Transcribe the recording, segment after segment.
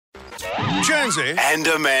Jonesy and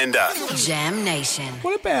Amanda. Jam Nation.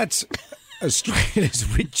 What about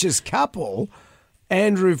Australia's richest couple?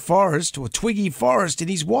 Andrew Forrest, or Twiggy Forrest, and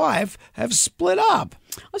his wife have split up.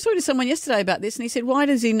 I was talking to someone yesterday about this, and he said, "Why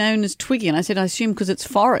does he known as Twiggy?" And I said, "I assume because it's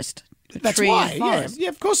forest." That's tree why. and forest. Yeah,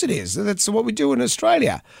 of course it is. That's what we do in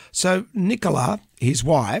Australia. So Nicola, his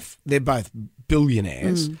wife, they're both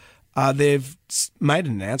billionaires. They've made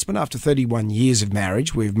an announcement after 31 years of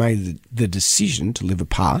marriage. We've made the decision to live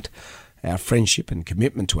apart. Our friendship and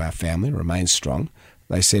commitment to our family remains strong.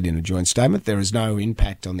 They said in a joint statement, there is no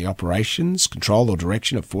impact on the operations, control or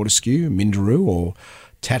direction of Fortescue, Minderoo or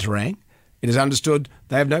Tatarang. It is understood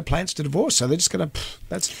they have no plans to divorce, so they're just going to...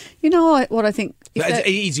 That's You know what I think? it's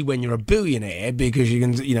easy when you're a billionaire because you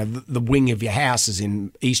can, the wing of your house is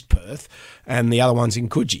in East Perth and the other one's in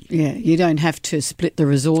Coogee. Yeah, you don't have to split the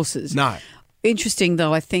resources. No. Interesting,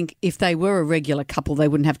 though, I think if they were a regular couple, they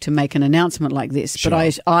wouldn't have to make an announcement like this. Sure.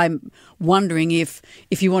 But I'm wondering if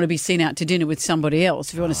you want to be seen out to dinner with somebody else,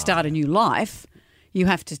 if you want to start a new life, you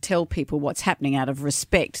have to tell people what's happening out of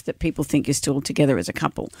respect that people think you're still together as a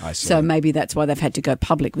couple. I see. So maybe that's why they've had to go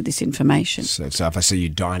public with this information. So if I see you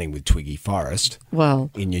dining with Twiggy Forrest Well,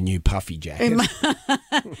 in your new puffy jacket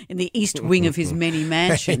in the east wing of his many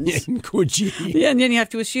mansions. in Coogee. Yeah, and then you have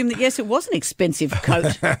to assume that, yes, it was an expensive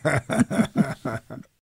coat.